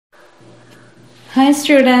Hi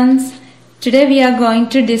students, today we are going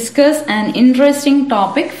to discuss an interesting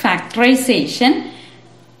topic, factorization.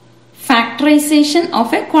 Factorization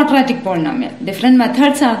of a quadratic polynomial. Different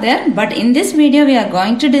methods are there, but in this video we are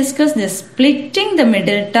going to discuss the splitting the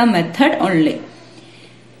middle term method only.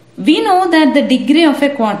 We know that the degree of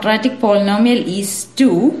a quadratic polynomial is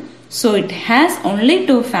 2, so it has only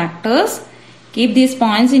 2 factors. Keep these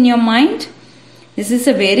points in your mind. This is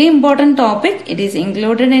a very important topic. It is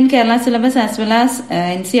included in Kerala syllabus as well as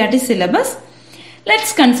NCERT syllabus.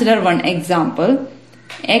 Let's consider one example.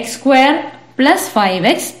 X square plus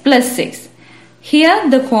 5x plus 6. Here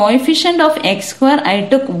the coefficient of x square I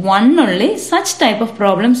took 1 only. Such type of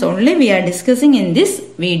problems only we are discussing in this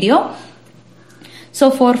video.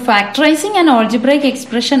 So for factorizing an algebraic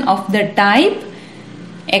expression of the type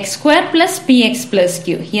x square plus px plus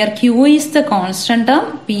q. Here q is the constant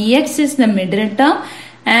term, px is the middle term,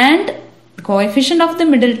 and coefficient of the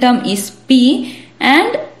middle term is p,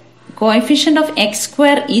 and coefficient of x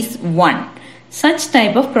square is 1. Such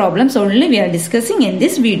type of problems only we are discussing in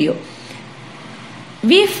this video.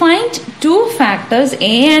 We find 2 factors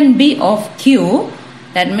a and b of q.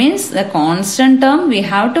 That means the constant term, we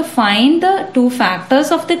have to find the 2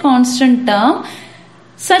 factors of the constant term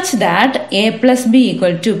such that a plus b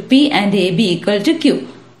equal to p and ab equal to q.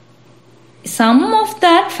 Sum of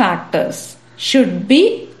that factors should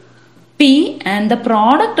be p and the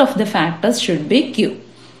product of the factors should be q.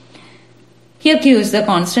 Here q is the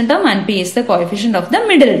constant term and p is the coefficient of the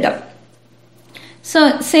middle term.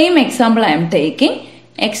 So same example I am taking,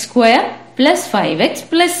 x square plus 5x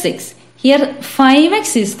plus 6. Here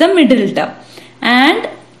 5x is the middle term and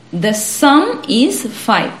the sum is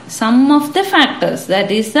 5. Sum of the factors,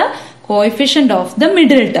 that is the coefficient of the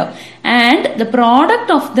middle term, and the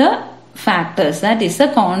product of the factors, that is the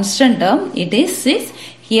constant term, it is 6.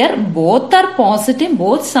 Here both are positive,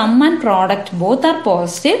 both sum and product both are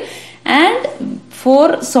positive, and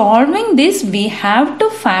for solving this we have to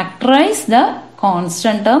factorize the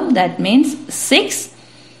constant term, that means 6.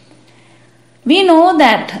 We know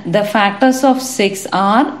that the factors of 6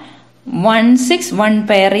 are 1, 6, one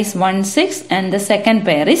pair is 1, 6 and the second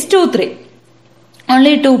pair is 2, 3.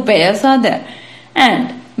 Only 2 pairs are there.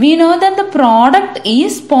 And we know that the product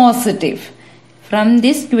is positive. From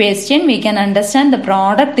this question we can understand the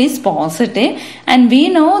product is positive, and we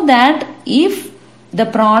know that if the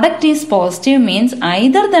product is positive means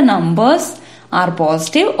either the numbers are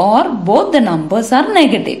positive or both the numbers are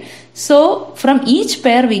negative. So from each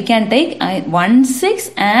pair we can take 1,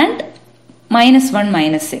 6 and minus 1,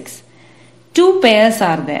 minus 6. 2 pairs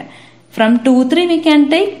are there. From 2, 3 we can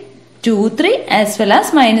take 2, 3 as well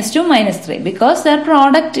as minus 2, minus 3 because their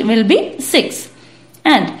product will be 6.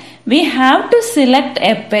 And we have to select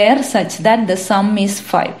a pair such that the sum is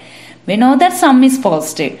 5. We know that sum is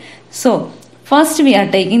positive. So first we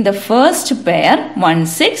are taking the first pair 1,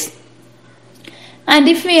 6. And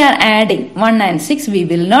if we are adding 1 and 6 we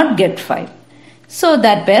will not get 5. So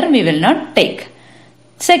that pair we will not take.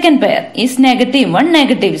 Second pair is negative 1,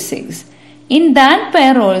 negative 6. In that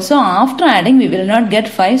pair also after adding we will not get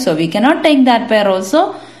 5, so we cannot take that pair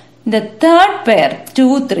also. The third pair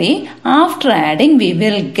 2, 3, after adding we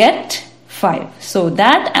will get 5. So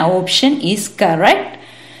that option is correct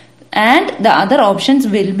and the other options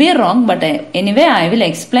will be wrong, but anyway I will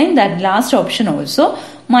explain that last option also.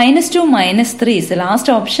 Minus 2, minus 3 is the last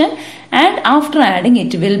option, and after adding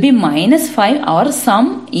it will be minus 5. Our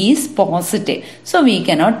sum is positive, so we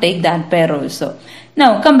cannot take that pair also.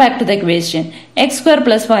 Now come back to the question. X square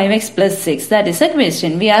plus 5x plus 6. That is a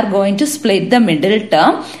question. We are going to split the middle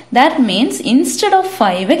term. That means instead of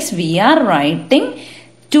 5x we are writing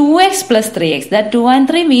 2x plus 3x. That 2 and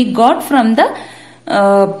 3 we got from the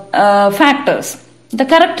factors. The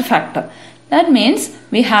correct factor. That means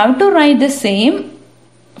we have to write the same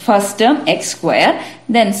first term x square,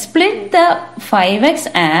 then split the 5x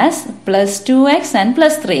as plus 2x and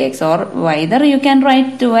plus 3x, or either you can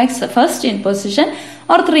write 2x first in position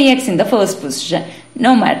or 3x in the first position,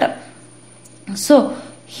 no matter. So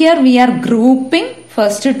here we are grouping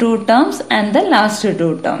first 2 terms and the last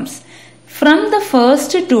 2 terms. From the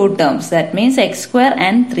first 2 terms, that means x square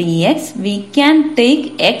and 3x, we can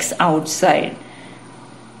take x outside.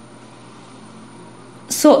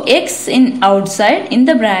 So x in outside, in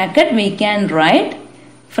the bracket we can write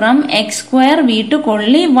from x square we took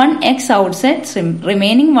only one x outside, so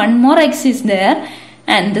remaining one more x is there,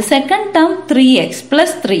 and the second term 3x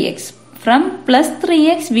plus 3x. From plus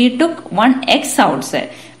 3x we took one x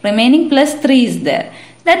outside, remaining plus 3 is there.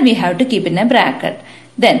 That we have to keep in a bracket.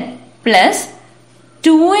 Then plus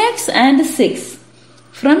 2x and 6.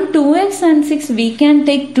 From 2x and 6 we can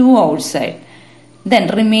take 2 outside. Then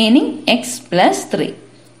remaining x plus 3.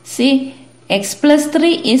 See, x plus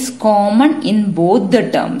 3 is common in both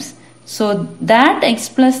the terms. So that x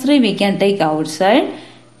plus 3 we can take outside.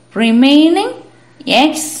 Remaining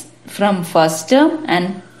x from first term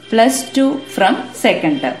and plus 2 from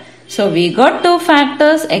second term. So we got two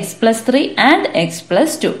factors, x plus 3 and x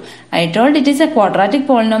plus 2. I told it is a quadratic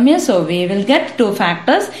polynomial, so we will get two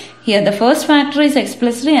factors. Here the first factor is x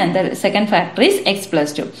plus 3 and the second factor is x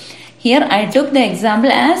plus 2. Here I took the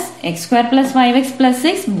example as x square plus 5x plus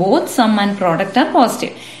 6, both sum and product are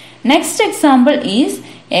positive. Next example is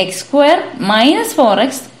x square minus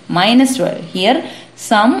 4x minus 12. Here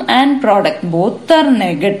sum and product both are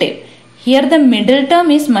negative. Here the middle term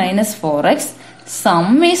is minus 4x.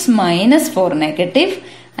 Sum is minus 4 negative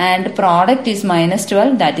and product is minus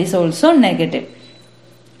 12, that is also negative.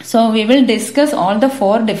 So we will discuss all the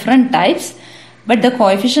four different types, but the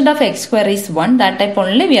coefficient of x square is 1, that type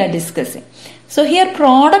only we are discussing. So here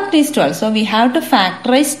product is 12, so we have to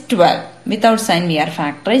factorize 12. Without sign we are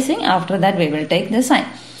factorizing, after that we will take the sign.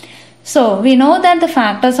 So we know that the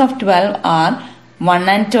factors of 12 are 1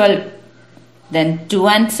 and 12, then 2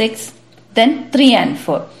 and 6, then 3 and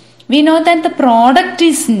 4. We know that the product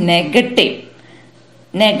is negative.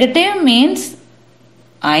 Negative means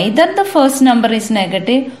either the first number is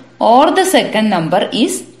negative or the second number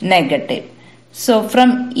is negative. So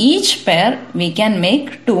from each pair we can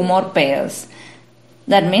make two more pairs.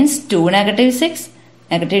 That means 2 negative 6,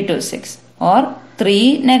 negative 2 6, or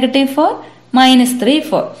 3 negative 4, minus 3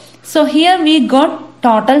 4. So here we got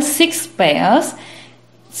total 6 pairs,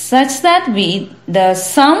 such that the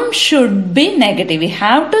sum should be negative. We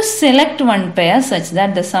have to select one pair such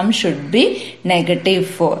that the sum should be negative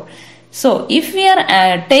 4. So if we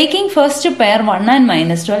are taking first pair 1 and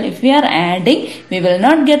minus 12, if we are adding, we will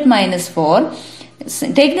not get minus 4.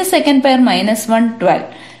 Take the second pair minus 1,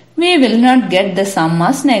 12. We will not get the sum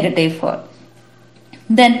as negative 4.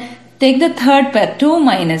 Then take the third pair 2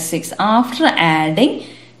 minus 6. After adding,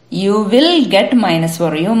 you will get minus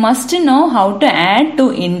 4. You must know how to add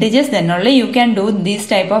two integers, then only you can do these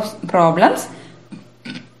type of problems.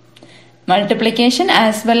 Multiplication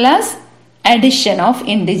as well as addition of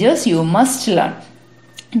integers you must learn.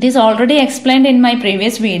 It is already explained in my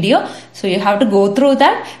previous video, so you have to go through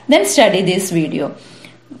that, then study this video.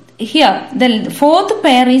 Here the fourth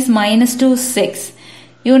pair is minus 2 6.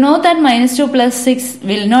 You know that minus 2 plus 6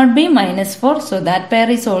 will not be minus 4, so that pair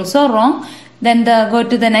is also wrong. Then go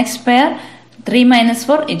to the next pair, 3 minus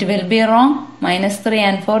 4, it will be wrong. Minus 3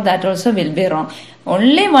 and 4, that also will be wrong.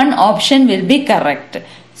 Only one option will be correct.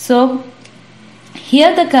 So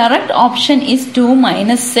here the correct option is 2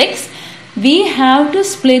 minus 6. We have to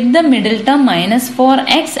split the middle term minus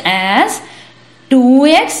 4x as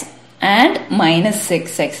 2x and minus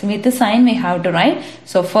 6x. With the sign we have to write.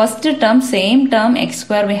 So first term, same term, x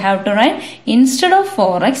square we have to write. Instead of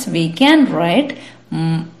 4x, we can write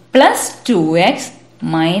plus 2x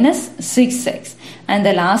minus 6x, and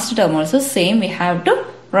the last term also same we have to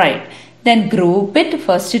write. Then group it,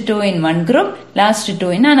 first 2 in one group, last 2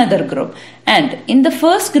 in another group, and in the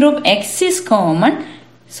first group x is common,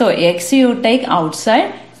 so x you take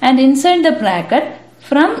outside, and inside the bracket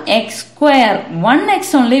from x square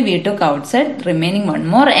 1x only we took outside, remaining one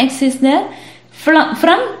more x is there. From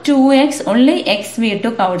 2x only x we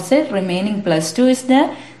took outside, remaining plus 2 is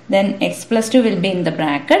there. Then x plus 2 will be in the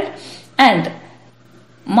bracket, and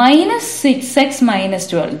minus 6x minus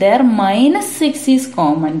 12. There minus 6 is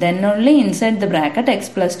common. Then only inside the bracket x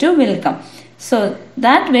plus 2 will come. So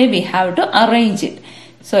that way we have to arrange it.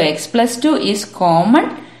 So x plus 2 is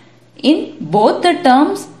common in both the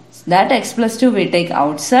terms. That x plus 2 we take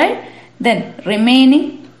outside. Then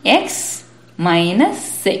remaining x minus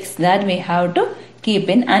 6. That we have to keep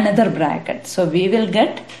in another bracket. So we will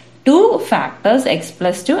get two factors, x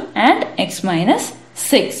plus 2 and x minus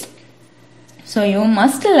 6. So you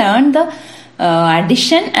must learn the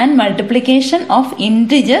addition and multiplication of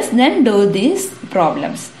integers, then do these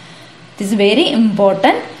problems. This is very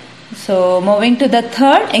important. So moving to the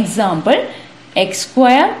third example, x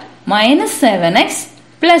square minus 7x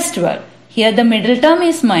plus 12. Here the middle term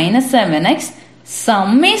is minus 7x,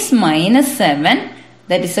 sum is minus 7,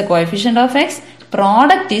 that is the coefficient of x,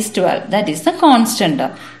 product is 12, that is the constant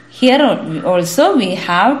term. Here also we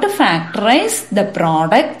have to factorize the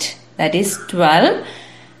product, that is 12.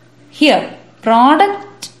 Here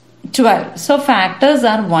product 12. So factors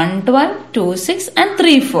are 1 12, 2 6 and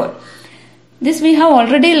 3 4. This we have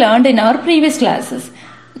already learned in our previous classes.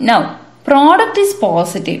 Now product is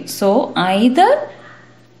positive. So either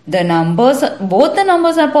the numbers, both the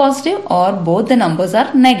numbers are positive or both the numbers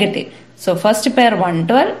are negative. So first pair 1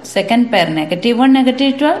 12, second pair negative 1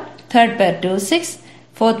 negative 12, third pair 2, 6,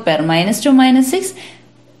 fourth pair minus 2, minus 6,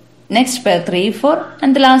 next pair 3, 4,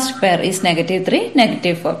 and the last pair is negative 3,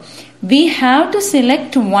 negative 4. We have to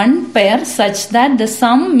select one pair such that the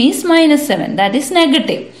sum is minus 7, that is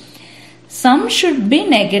negative. Sum should be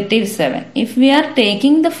negative 7. If we are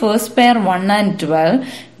taking the first pair 1 and 12,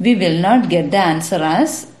 we will not get the answer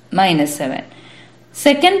as minus 7.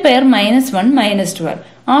 Second pair minus 1, minus 12.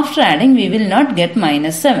 After adding, we will not get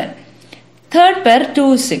minus 7. Third pair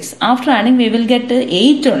 2, 6. After adding, we will get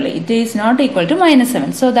 8 only. It is not equal to minus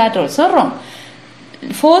 7. So that also wrong.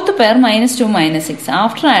 Fourth pair minus 2, minus 6.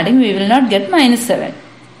 After adding, we will not get minus 7.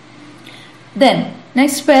 Then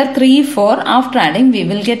next pair 3, 4. After adding, we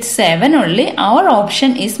will get 7 only. Our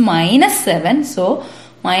option is minus 7. So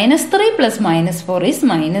minus 3 plus minus 4 is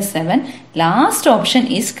minus 7. Last option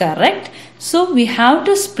is correct. So we have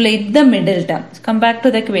to split the middle term. Come back to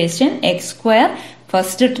the question. X square,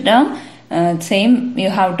 first term, same you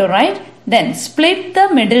have to write. Then split the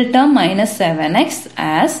middle term minus 7x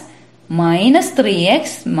as minus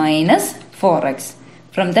 3x minus 4x.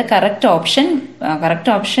 From the correct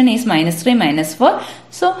option is minus 3 minus 4.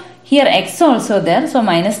 So here x also there. So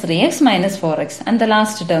minus 3x minus 4x. And the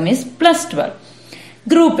last term is plus 12.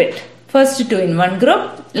 Group it. First 2 in one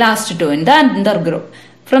group, last 2 in the other group.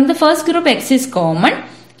 From the first group x is common,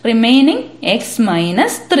 remaining x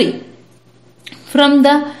minus 3. From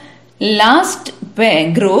the last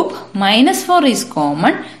group minus 4 is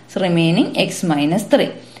common, so remaining x minus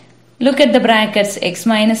 3. Look at the brackets. X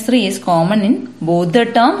minus 3 is common in both the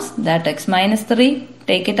terms. That x minus 3,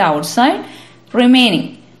 take it outside.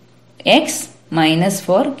 Remaining x minus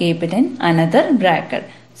 4, keep it in another bracket.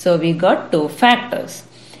 So we got two factors.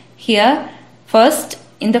 Here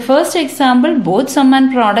in the first example, both sum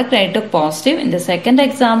and product I took positive. In the second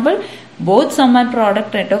example, both sum and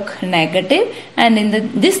product I took negative. And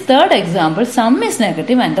in this third example, sum is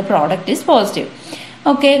negative and the product is positive.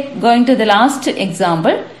 Okay, going to the last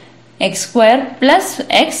example. X square plus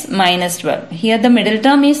x minus 12. Here the middle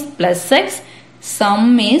term is plus x.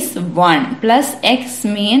 Sum is 1. Plus x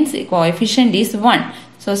means coefficient is 1.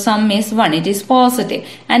 So sum is 1. It is positive.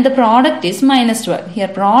 And the product is minus 12. Here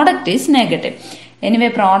product is negative. Anyway,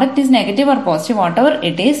 product is negative or positive, whatever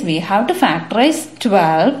it is, we have to factorize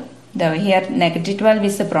 12. Here negative 12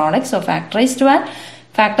 is the product. So factorize 12.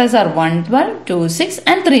 Factors are 1, 12, 2, 6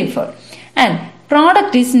 and 3, 4. And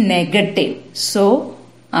product is negative. So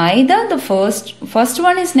either the first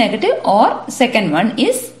one is negative or second one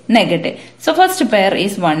is negative. So first pair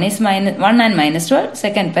is 1 and minus 12.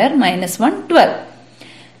 Second pair minus 1, 12.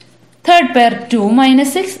 Third pair 2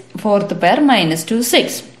 minus 6. Fourth pair minus 2,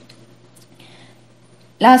 6.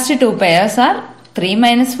 Last two pairs are 3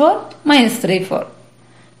 minus 4 minus 3, 4.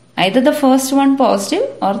 Either the first one positive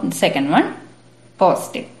or the second one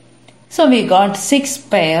positive. So we got 6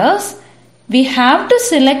 pairs. We have to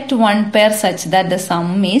select one pair such that the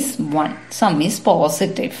sum is 1. Sum is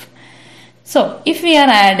positive. So if we are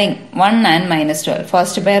adding 1 and minus 12.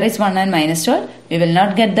 First pair is 1 and minus 12. We will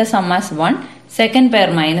not get the sum as 1. Second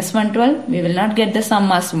pair minus 1, 12. We will not get the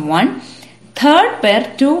sum as 1. Third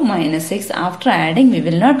pair 2 minus 6. After adding we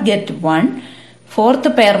will not get 1. Fourth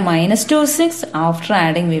pair minus 2, 6. After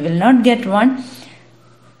adding we will not get 1.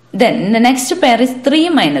 Then the next pair is 3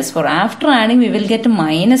 minus 4. After adding we will get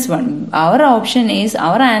minus 1. Our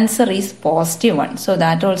answer is positive 1. So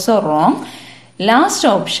that also wrong. Last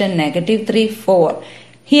option negative 3, 4.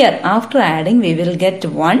 Here after adding we will get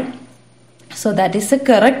 1. So that is the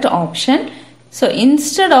correct option. So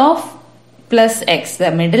instead of plus x,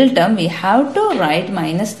 the middle term, we have to write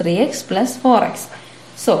minus 3x plus 4x.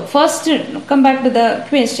 So first, come back to the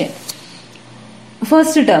question.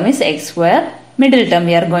 First term is x square. Middle term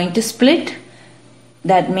we are going to split.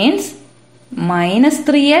 That means minus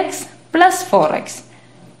 3x plus 4x.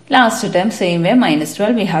 Last term same way minus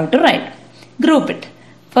 12 we have to write. Group it.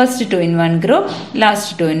 First 2 in one group,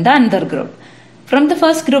 last 2 in the other group. From the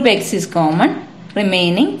first group x is common,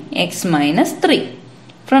 remaining x minus 3.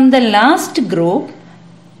 From the last group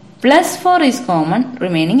plus 4 is common,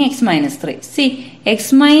 remaining x minus 3. See,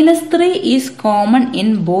 x minus 3 is common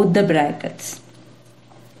in both the brackets.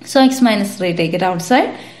 So x minus 3 take it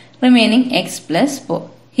outside, remaining x plus 4.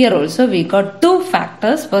 Here also we got two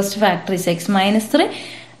factors. First factor is x minus 3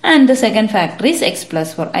 and the second factor is x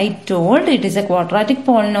plus 4. I told it is a quadratic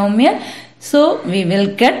polynomial. So we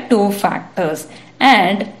will get two factors.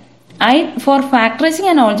 And for factorizing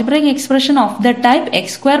an algebraic expression of the type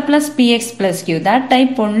x square plus px plus q, that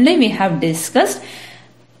type only we have discussed,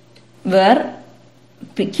 where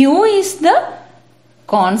q is the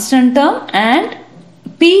constant term and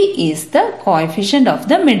p is the coefficient of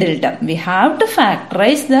the middle term. We have to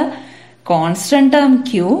factorize the constant term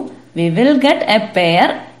q we will get a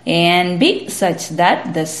pair A and B such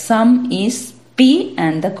that the sum is P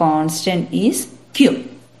and the constant is Q.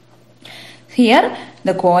 Here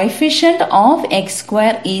the coefficient of x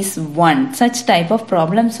square is 1. Such type of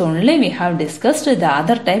problems only we have discussed. The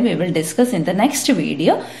other type we will discuss in the next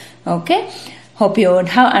video. Okay. Hope you would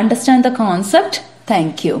have understand the concept.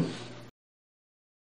 Thank you.